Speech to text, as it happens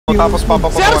Tapos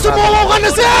papapakuha Sir, sumuko ka na,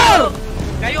 sir!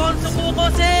 Kayo ang sumuko,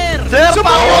 sir! Sir,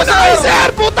 sumuko na kayo, sir!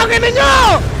 Putang ina nyo!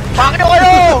 Pakyo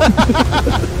kayo!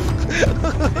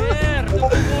 Sir,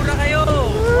 sumuko na kayo!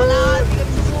 Wala, hindi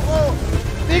kami susuko.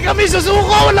 Di kami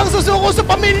susuko! Walang susuko sa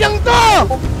pamilyang to!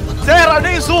 Sir, ano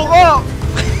yung suko?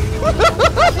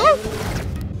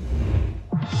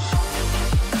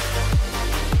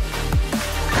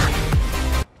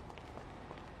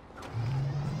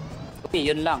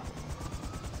 Yun lang.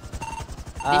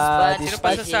 Sino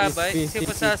pa sasabay? Sino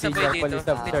pa sasabay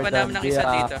dito? Hindi pa namin ang isa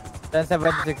dito.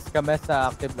 1076 kami sa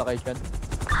active location.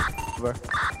 Over.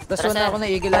 Tapos wala ako na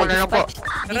Eagle Eye.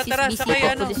 Tara, sakay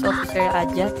ano? Police Officer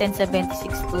Adja,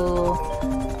 1076 to...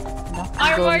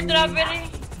 Armored robbery.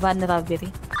 Van robbery.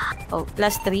 Oh,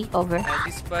 plus 3, over.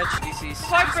 Dispatch, this is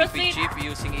proceed. CP Chief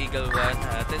using Eagle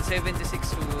 1.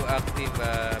 1076 to active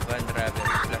van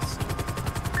robbery plus.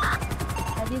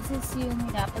 This is yung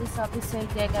Police Officer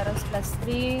Degaros plus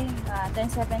 3,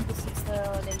 1076 to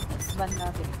latest van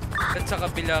robbery. At sa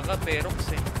kabila ka,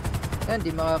 Perox eh.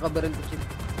 Hindi makakabaril ko, Chief.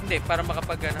 Hindi, para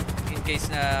makapag ano, in case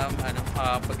na ano,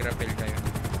 makapag-rappel kayo.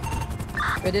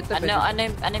 Pwede to, pwede.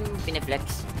 Ano yung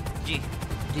piniflex? G.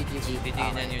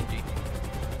 Didiinan yung G.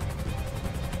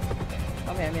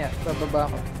 Mamaya,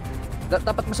 bababa ako.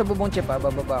 Dapat mo sa bubong, Chip,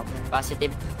 bababa ako.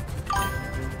 Positive.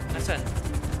 Nasaan?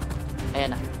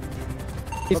 Ayan na.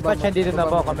 Dispatch, hindi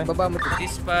na po kami. Baba mo, Chip.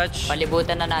 Dispatch.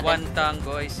 Palibutan na natin. 1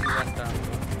 tango, I see 1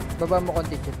 tango. Baba mo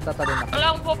konti, Chip. Tatalo na.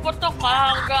 Walang puputok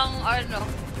hanggang ano.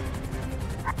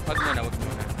 Wag muna.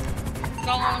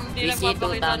 Hanggang hindi lang PC2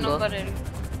 papakita tango. ng baril.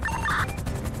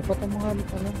 Dapat ang mga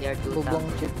DR2 bubong,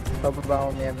 Chip. Bababa ako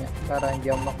maya. Para hindi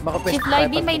ako makapwes. Chief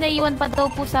Lady, may naiwan pa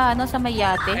daw po sa sa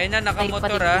Mayate. Ayun na,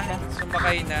 nakamotor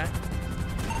Sumakay na.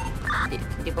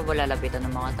 Hindi pa ba lalapitan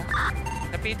ng mga ta?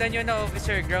 Lapitan nyo na,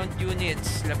 officer. Ground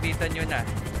units. Lapitan nyo na.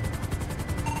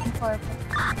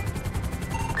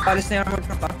 Palis na yung armored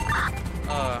truck, ha?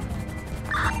 Oo.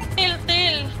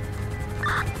 Til.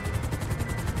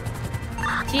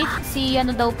 Chief, si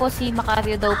ano daw po, si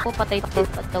Macario daw po, patay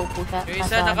daw po siya. Yung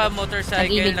isa naka-motorcycle,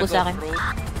 nag-ibig po sa akin. nag-off-road.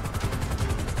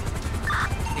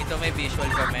 Dito may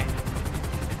visual kami.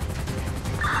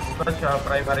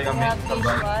 Primary kami.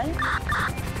 Visual.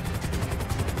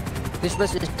 This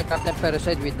bus is the Captain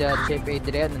Parasite with the Chief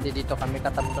Adrian. Nandito kami,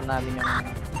 katamto namin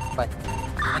yung bus.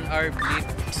 On our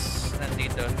blips,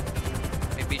 nandito.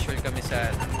 May visual kami sa...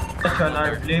 On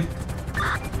our flip.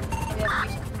 We have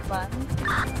visual van.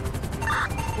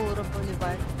 Puro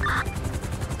boulevard.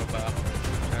 Baba ako.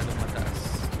 Masyadong mataas.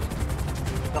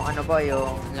 Yung ano ba,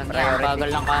 yung Lang yan, bagal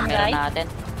ng camera Right. natin.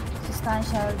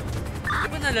 Substantial. Di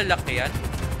ba nalalaki yan?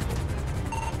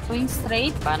 Going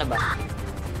straight. Paano ba?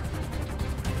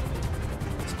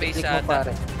 Space click mo, ata.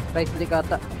 pare. Right click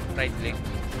ata. Right click.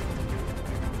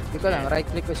 Hindi ko lang, right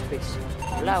click o space.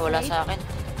 Wala sa akin.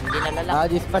 Hindi nalalak.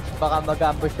 Dispatch, baka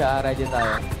mag-ambush siya. Ready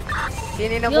tayo.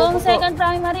 Sini na Yung second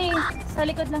primary, sa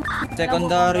likod lang.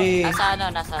 Secondary. Nasa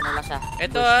ano lang siya.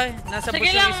 Ito nasa Sige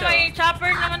buso lang, isa. may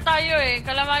chopper naman tayo eh.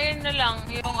 Kalamayan na lang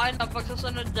yung ano,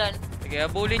 pagsusunod dyan. Sige,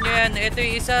 abulin nyo yan. Ito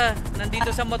yung isa. Nandito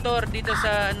sa motor. Dito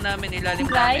sa namin, ilalim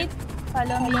namin. Right.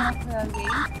 Follow me yung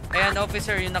railway. Ayan,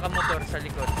 officer, yung nakamotor sa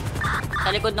likod. Sa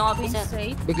likod ng Going officer.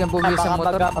 straight. Biglang bumili sa Baka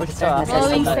motor. mag-ambush siya.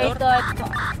 Going straight to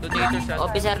Donator siya.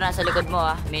 Officer, nasa likod mo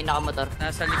may nakamotor.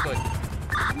 Nasa likod.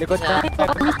 Likod na.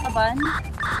 Pagkakas na van.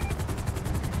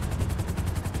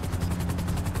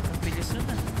 Ang bilis nun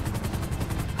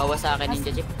Kawa sa akin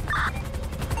ninja jeep.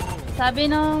 Sabi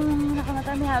nung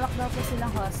nakamata, may hawak daw po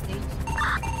silang hostage.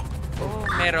 Oh,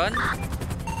 meron?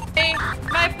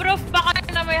 May proof ba kayo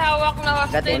na may hawak na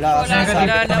hostage?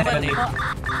 Wala naman eh.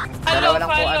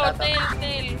 Follow,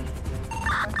 tail.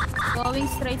 Going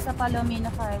straight sa Palomino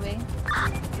Highway.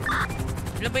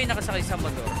 Ilan ba yung nakasakay sa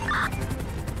motor?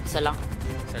 Isa lang.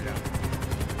 Isa lang.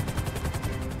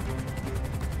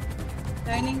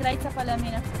 Turning right sa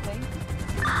Palomino Highway.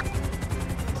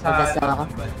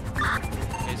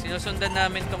 Okay, sinusundan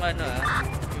namin tong ano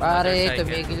yung Pare, motorcycle.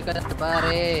 tumigil ka na,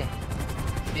 pare.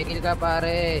 Tumigil ka,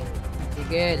 pare.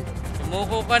 Tigil.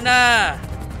 Sumuko ka na!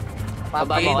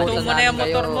 Pahinto mo na yung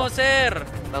motor mo, sir!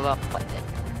 Baba.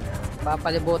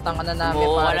 Papalibutan ka na namin,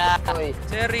 Wala. pare.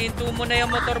 Sir, hinto mo na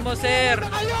yung motor mo, sir!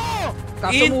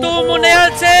 Kasumuko. Hinto mo na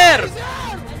yan, sir!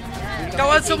 Ikaw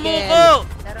ang sumuko!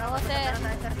 Pero ako, sir.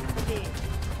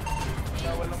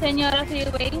 Senyora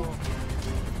Freeway.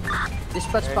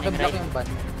 Dispatch, pakiblock yung van.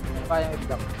 Kaya yung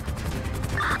i-block.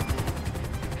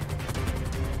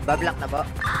 Bablock na ba?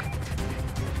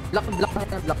 Block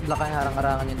na yung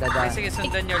harang-harangan yung dadaan. Okay, sige,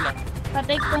 sundan nyo lang.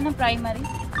 Patake po ng primary.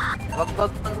 Huwag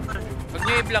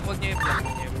nyo i-block,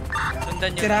 Sundan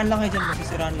nyo. Siraan lang kayo dyan,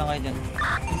 masisiraan lang kayo dyan.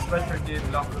 dispatch or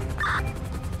D-block.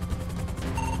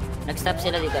 Nag-stop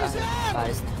sila dito.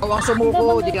 Paris na. Huwag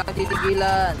sumuko, di ka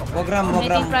titigilan. Wag ram.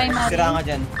 Sira nga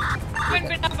dyan. May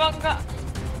pinabangga.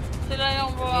 Sila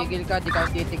yung buwang. Tigil ka, di ka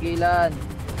titigilan.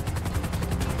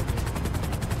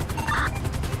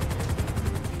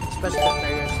 Special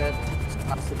player set.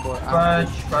 Possible.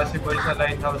 Possible sa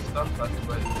lighthouse to.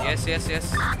 Possible.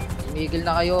 Yes. Tumigil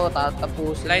na kayo,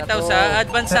 tatapusin Lighthouse na to. ha.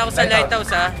 Advance ako sa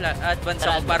lighthouse ha. Advance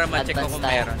ako para ma-check ko kung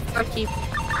meron. Or chief.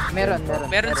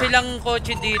 Meron silang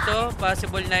kotse dito.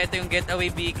 Possible na ito yung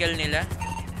getaway vehicle nila.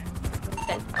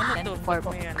 Ano to? 4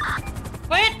 po. Ayan.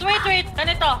 Wait.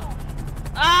 Ganito.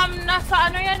 Nasa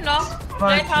ano yan, no?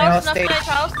 Lighthouse, nasa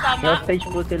lighthouse, tama? Stage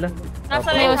po sila. Nasa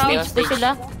May lighthouse. hostage po sila.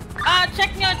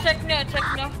 Check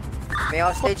nyo. May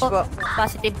hostage po.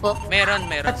 Positive po. Meron.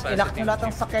 Ilak nyo lahat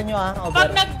ang sakyan nyo ha.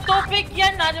 Pag nagtubig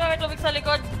yan, di ba may tubig sa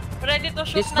likod? Ready to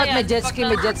shoot Dispatch, na yan. may jet ski, Pag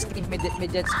may na- jet ski, may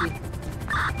jet ski.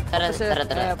 Tara.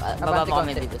 Baba mo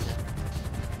kami dito.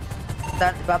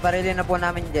 Babarilin na po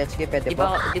namin jet ski, pwede Di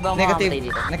ba Negative. makamatay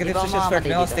dito? Negative Di ba sa start. makamatay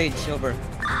May dito? hostage. Over.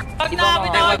 Pag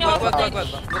nabitawan nyo Wag hostage. kayo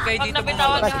Pag dito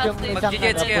nabitawan nyo Kasi yung hostage. isang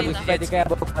Mag-jet ski, police, mag-jet pwede ski. kaya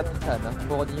bukatin sa ano.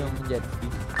 Bukatin yung jet ski.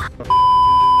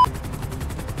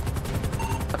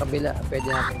 Sa kabila, pwede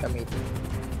natin gamitin.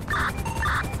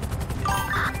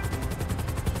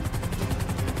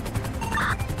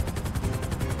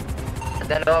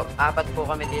 Apat po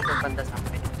kami dito banda sa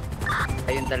amin.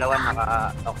 Ayun, dalawa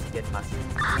naka-oxygen mask.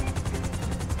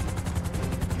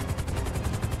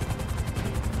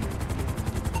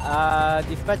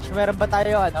 Dispatch, meron ba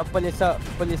tayo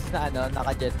police na ano,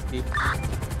 naka-jet ski?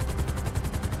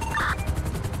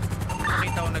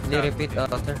 Nakita ko Repeat,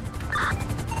 sir.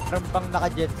 Meron bang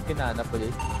naka-jet ski na ano,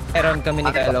 police? Meron kami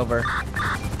ni Kyle over.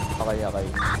 Okay.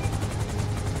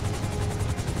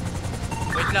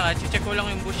 Wait lang check ko lang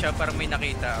yung bush ha para may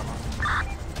nakita ako.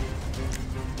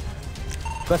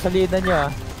 Gasolina nyo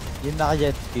ah. Yung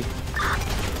naka-jet ski.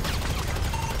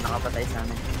 Nakapatay sa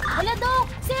amin. Wala, Dok!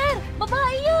 Sir!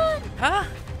 Babae yun! Ha?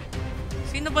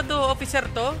 Sino ba to? Officer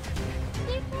to?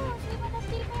 Hindi po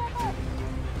yata.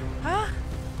 Ha?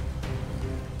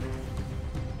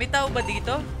 May tao ba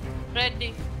dito?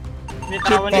 Ready.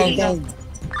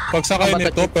 Pagsakay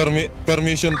nito,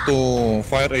 permission to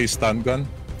fire a stun gun.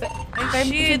 Ay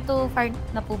shit! Permission to fire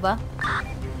na po ba?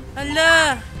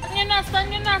 Hala! Stun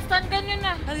nyo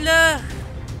na. Hala!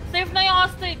 Save na yung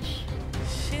hostage.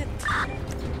 Shit!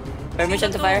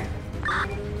 Permission to fire?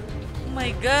 Oh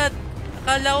my god!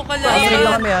 Akala ko Nakasunod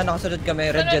kalaban! kami ha. Nakasunod kami.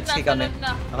 Red jet ski kami. Sunod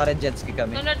na. Naka-red jet ski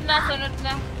kami. Sunod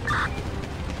na.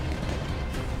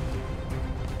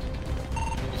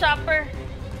 Chopper.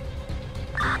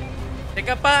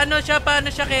 Teka, paano siya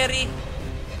carry?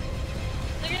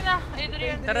 Sige na,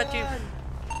 Adrian. Tara, Chief.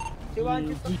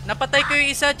 Napatay ko yung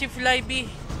isa, Chief Libby.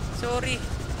 Sorry.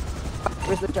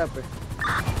 Where's the chopper?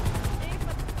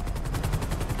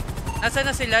 Nasaan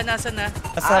na sila? Nasaan na?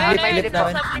 Nasa Ay,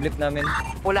 blip namin.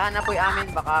 Pulaan na po yung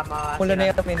amin, baka Pula na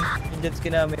namin. Yung jet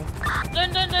ski namin. Doon.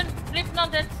 Flip ng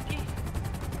jet ski.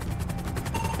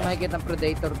 Makikita ng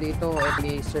predator dito,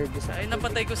 any service. Ay,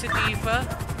 napatay ko si Tifa.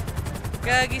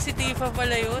 Gagi si Tifa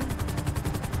pala yun.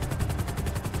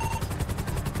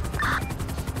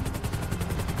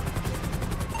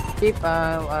 Keep,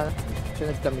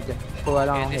 sunod kami dyan. Kuha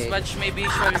lang Okay, akong heli. dispatch may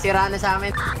visual. Sira na sa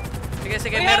amin. Sige,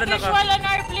 We meron have ako. visual on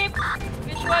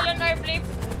our flip.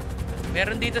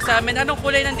 Meron dito sa amin. Anong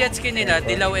kulay ng jet ski nila?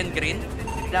 Dilaw and green?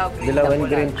 Dilaw and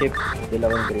green, chip. Dilaw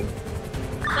and green.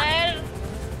 Sir,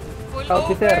 pull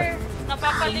Officer. over.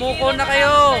 Napapaligiran Sumuko na namin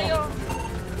kayo. sa'yo.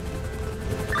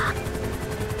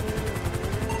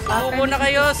 Sumuko na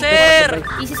kayo, sir!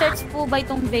 Easy search po ba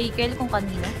itong vehicle kung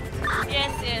kanino?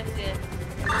 Yes.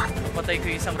 Napatay ko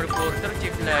yung isang reporter,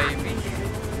 Chief Libby.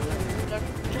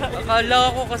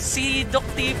 Akala ko kasi Doc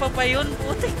Tifa pa yun,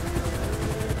 puti.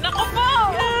 Naku po!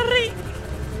 Yari!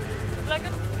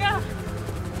 Lagot ka.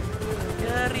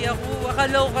 Yari ako.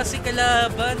 Akala ko kasi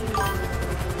kalaban.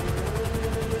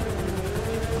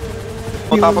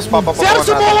 Tapos papapawa Sir,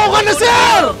 sumuko ka na,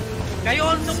 sir! Kayo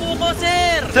ang sumuko,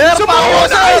 sir! Sir, sumuko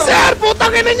na kayo, sir!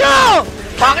 Putang ina nyo!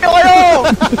 Bakit kayo?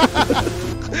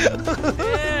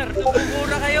 Sir, sumuko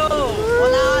na kayo!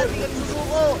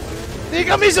 Di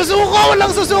kami susuko!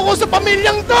 Walang susuko sa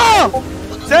pamilyang to!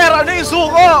 Sir, ano yung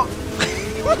suko?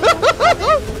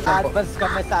 Advance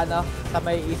kami sa ano, sa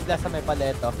may isla, sa may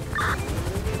paleto.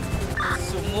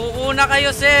 Sumuko na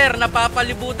kayo, sir!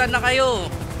 Napapalibutan na kayo!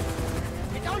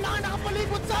 Ikaw lang ang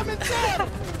nakapalibot sa amin, sir!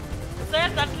 Sir,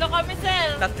 tatlo kami, sir.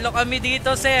 Tatlo kami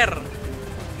dito, sir!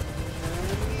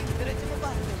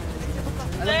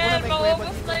 Sir,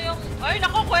 maubos na yung... Ay,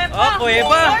 naku, kuweba! Oh,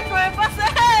 kuweba! Ay, kuweba,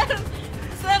 sir!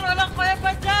 Sir, walang kuweba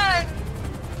dyan!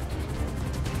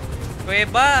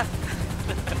 Kuweba!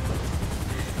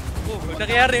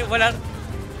 Nangyari, walang...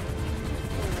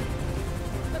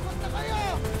 Lagot na kayo!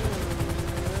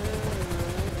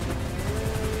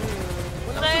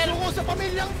 Walang Sir. susuko sa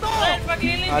pamilyang to! Sir,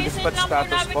 paglilinisin lang po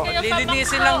namin kayo sa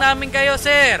Lilinisin bangko. lang namin kayo,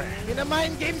 sir!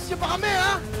 Minamind games nyo pa kami,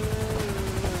 ha?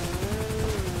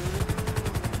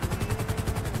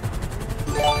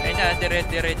 Ayun na,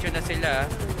 diretso na sila.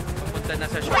 Papunta na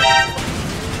sa shop.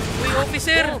 Uy,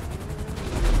 officer!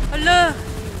 Hala!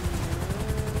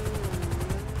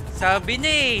 Sabi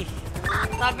na eh.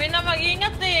 Sabi na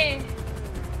mag-ingat eh.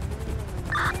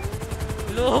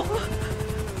 Loko.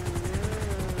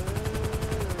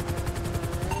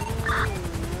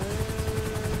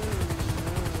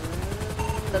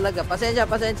 Talaga, pasensya.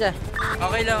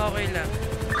 Okay lang, okay lang.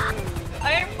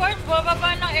 Airport,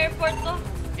 bababa ng airport to.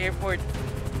 Airport.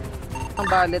 Ang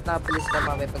balit na police ka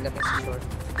mamay pagdating sa shore.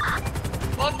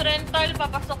 Boat rental,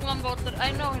 papasok ng boat rental.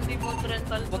 Ay no, hindi boat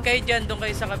rental. Huwag kayo dyan, doon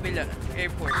kayo sa kabila.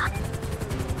 Airport.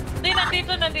 Hindi,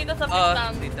 nandito sa Oo, blip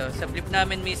namin. dito. Sa blip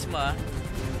namin mismo ah.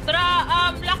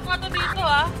 Lock nga to dito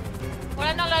ah. Wala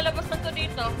nang lalabas na to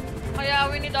dito. Kaya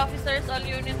we need officers, all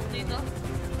units dito.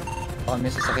 Kami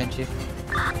sa second shift.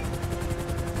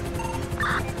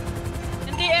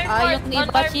 Hindi airport, Yung on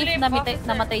iba, our chief, blip, officer.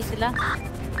 namatay sila.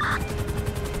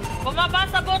 Bumaba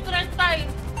sa boat rental.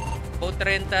 Boat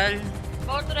rental.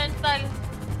 Boat rental.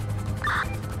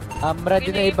 Ready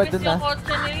na iba Iniipis dun yung ah.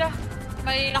 kotse nila.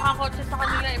 May nakakotse sa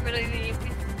kanila eh, pero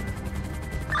iniipis.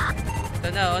 Ito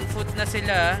na, on foot na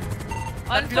sila ah.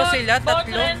 On Tatlo foot, sila, boat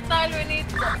tatlo. rental, we need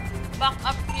back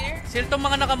up here. Sila itong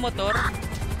mga nakamotor.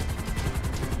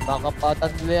 Baka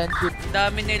patan nila yan, chief. Ang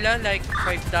dami nila, like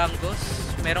 5 tangos.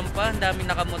 Meron pa, ang dami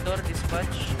nakamotor,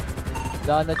 dispatch.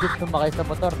 Daan na, chief, sumakay sa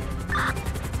motor.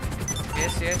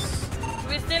 Yes, yes.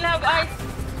 We still have ice.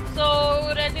 So,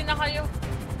 ready na kayo.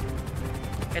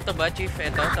 Ito ba, chief?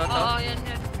 Ito. Oo, yan.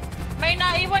 May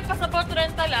naiwan pa sa boat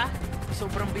rental ah.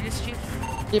 Sobrang bilis, chief.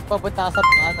 Chief, papunta ka sa,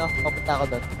 papunta ako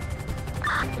doon.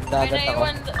 May Magdagat ako.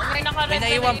 naiwan, may naka-red May na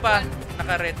naiwan pa.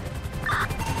 Naka-red.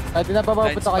 Pwede na ba Blind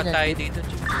mapunta ka spot niyan, tayo chief? dito,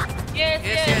 chief. Yes, Yes,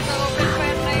 yes. yes. So,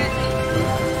 prepare na yun eh.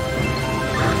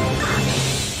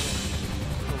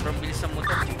 Sobrang bilis ng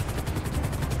motor, chief.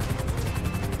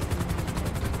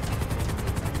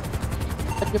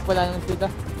 Chief, wala nang sila.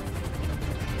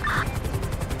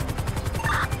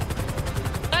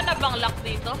 Wala na bang lock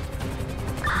dito?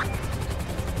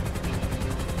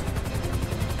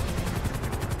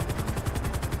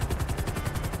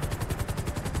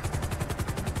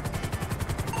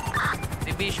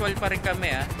 Di visual pa rin kami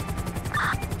ah.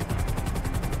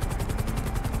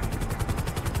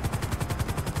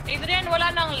 Adrian, wala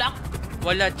nang lock.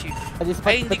 Wala, chief. Dispatch,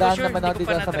 Ay, hindi ko padaan sure. naman Hindi ako ko dito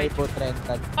pa sa na-try, may chief. boat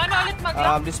rental. Paano ulit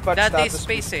mag-lock? Dispatch Dati status.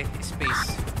 space eh. Space.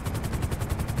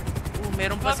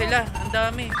 Meron pa sila. Ang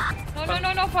dami.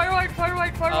 No.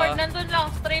 Forward. Oo. Nandun lang.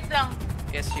 Straight lang.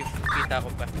 Yes, chief. Kita ko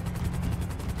pa.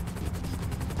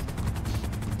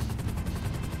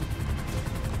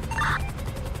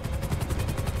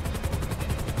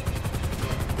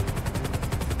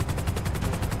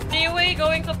 Freeway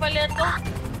going to Paleto.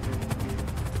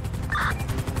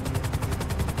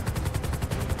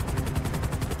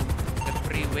 The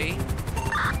freeway.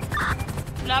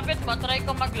 Lapit mo. Try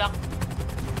ko mag-lock.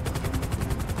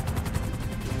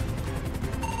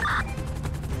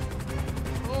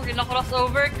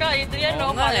 Gina-crossover ka, Adrian,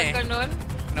 Oo no? nga Kaya eh. ka nun.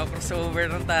 No crossover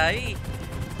lang tayo eh.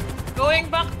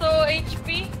 Going back to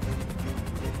HP.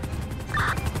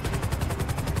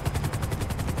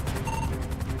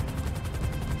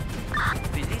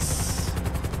 Bilis.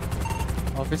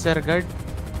 Officer guard.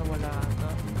 Wala na.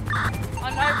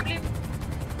 On our blip.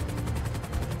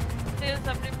 Still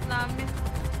sa blip namin.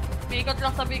 May ikot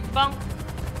lang sa Big Bang.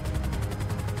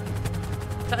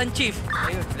 Saan, chief?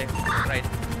 Ayun, left, right.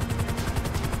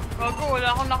 Bago,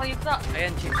 wala akong nakita.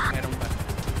 Ayan, chief. Meron pa.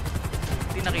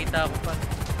 Hindi nakita ako pa.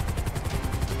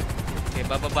 Okay,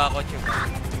 bababa ako, chief.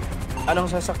 Anong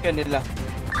sasakyan nila?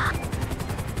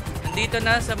 Nandito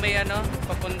na sa may ano,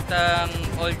 papuntang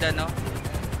old ano.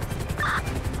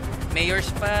 Mayor's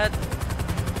Pad.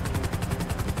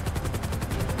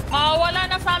 Mawawala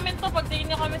na sa amin to pag di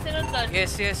nyo kami sinundan.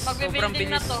 Yes, yes. Sobrang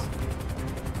Magbe-building na bilis. to.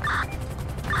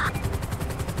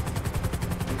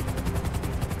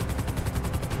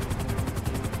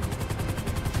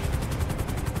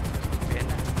 Ayan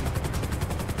na.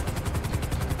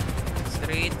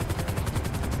 Straight.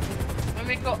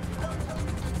 Mamiko.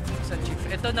 Sa chief.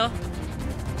 Ito, no?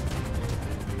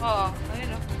 Oo, ayun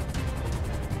o.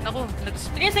 Naku,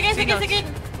 Sige.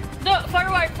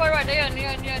 Forward. Ayun.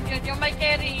 Yung may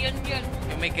carry, yun.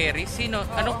 Yung may carry? Sino?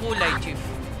 Oo. Anong kulay, chief?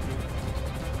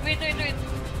 Wait.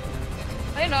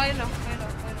 Ayun o.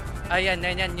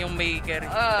 Ayan, yung may carry.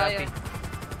 Copy. Ayan.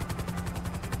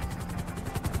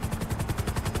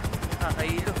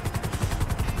 Kahilo.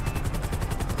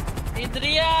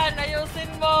 Adrian,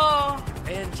 ayusin mo!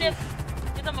 Ayan, Shit! Chief.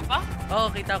 Kita mo pa? Oo,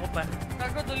 kita ko pa.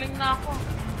 Gago, duling na ako.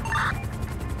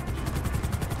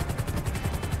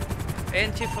 Ayan,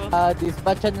 Chief, oh.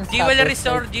 Dispatch ng status. Jewel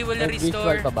restore, jewel May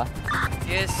restore. visual pa ba?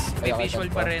 Yes, may Okay, visual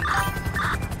okay. pa rin.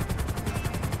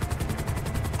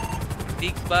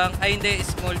 Big bang, ay hindi,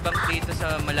 small bang dito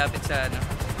sa malapit sa ano.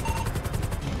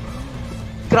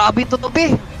 Grabe yung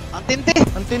tutubi! Ang tindi!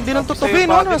 Ang tindi ng tutubi,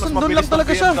 no? Nasundon lang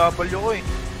talaga siya. BMW ko eh.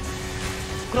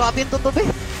 Grabe yung tutubi!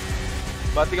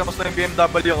 Bati ka mas na yung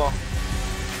BMW ko.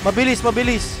 Mabilis. O,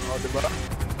 diba?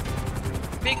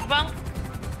 Big bang.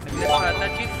 Naglasata,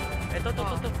 Chief. Ito,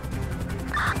 to.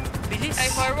 Bilis. Ay,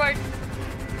 forward.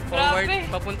 Forward, Grabe.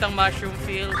 papuntang mushroom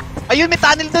field. Ayun, may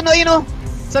tunnel dun, ayun o!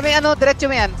 Sa may ano, diretso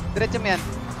mo yan.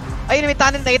 Ayun, may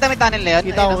tunnel, nakita may tunnel na yan.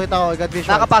 Kita ko. I got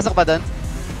visual. Nakapasok ba dun?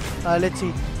 Let's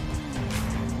see.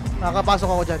 Nakapasok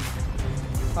ako dyan.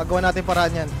 Magawa natin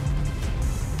paraan yan.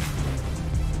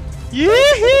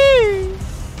 Yehey!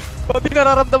 Babi,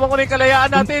 nararamdaman ko na yung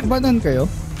kalayaan natin. Banan kayo?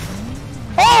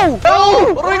 Oh!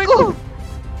 Aray ko!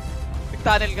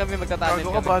 Mag-tunnel kami, magta-tunnel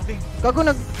Gago ka, kami. bati. Gago,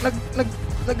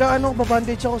 nag-ano,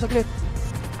 babandage ako saglit.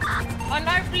 On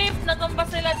our flip, natumba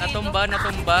sila dito.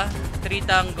 Natumba. 3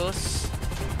 tanggos.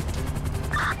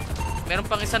 Meron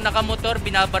pang isang nakamotor,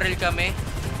 binabaril kami.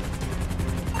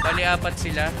 Bali 4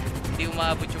 sila. Hindi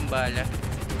umaabot yung bala.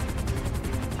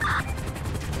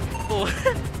 Oh.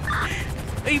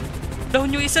 Ay,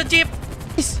 down yung isa, Jeep.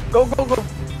 Go!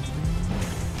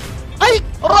 Ay!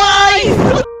 Aray!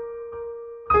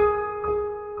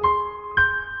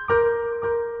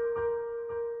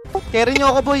 Carry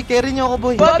nyo ako,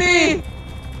 boy. Babi!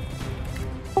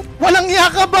 Walang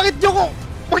yaka, bakit nyo ko?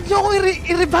 Wag nyo ako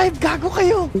i-revive, gago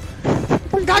kayo.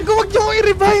 Gago, wag nyo ako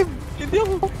i-revive. Hindi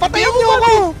ako. Patayin nyo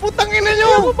ako. Putang ina nyo.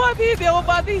 Hindi ako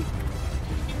bati.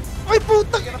 Ay,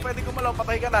 putang. Hindi ka na pwede gumalaw,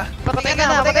 patay ka na. Patay ka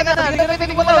na! Hindi ka pwede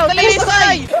gumalaw!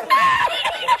 Dalisay!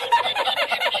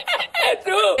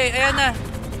 Ayan na.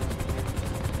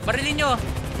 Barilin nyo.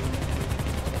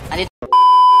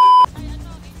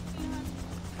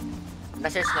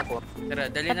 Na-search na po.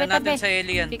 Tara, dali na Tabi, natin tabi. sa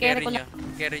Heli yan. Carry ko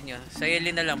Carry nyo. Sa Heli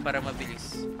na lang para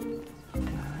mabilis.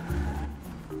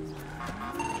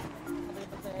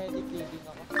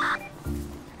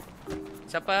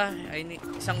 Isa pa.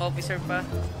 Isang officer pa.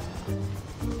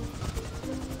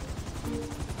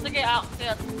 Sige,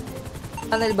 akyat.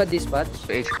 Tunnel ba dispatch?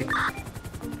 HP.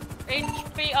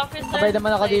 HP officer. Sabay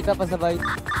naman ako dito, pasabay.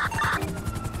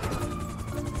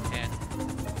 Ayan.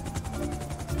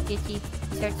 Sige, Chief.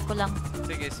 Search ko lang.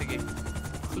 Sige.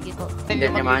 Sige po. Hindi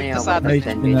niya man yung Ay,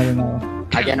 pinala na ako.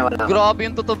 Diyan na wala. Grabe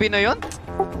yung tutubi na yun.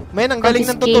 Men, ang galing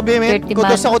ng tutubi, men.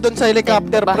 Kudos ako dun sa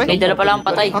helicopter, pre. May dala pala ang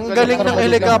patay. Ang galing ng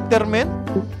helicopter, men.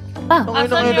 Ang galing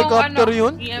ng helicopter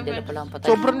yun. May dala pala ang patay.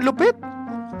 Sobrang lupit.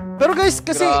 Pero guys,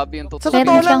 kasi Grabe yung tutubi. sa totoo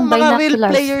Meron lang, siyang mga real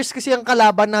binoculars. players kasi ang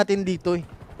kalaban natin dito eh.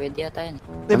 Pwede yata yan.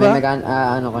 Diba?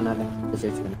 Ano ko na rin.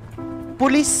 Research ko na.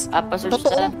 Pulis. Pa-search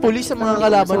Totoong pulis ang mga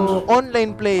kalaban mo.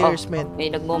 Online players, men. May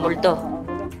nagmumulto.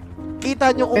 Kita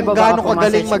nyo May kung baba gaano ka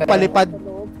kagaling message ka magpalipad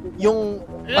yung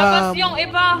Labas yung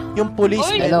iba. yung pulis.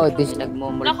 Uy! men.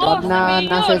 Nagmumulto. Nako,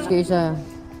 si Mayor.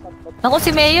 Ako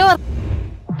si Mayor.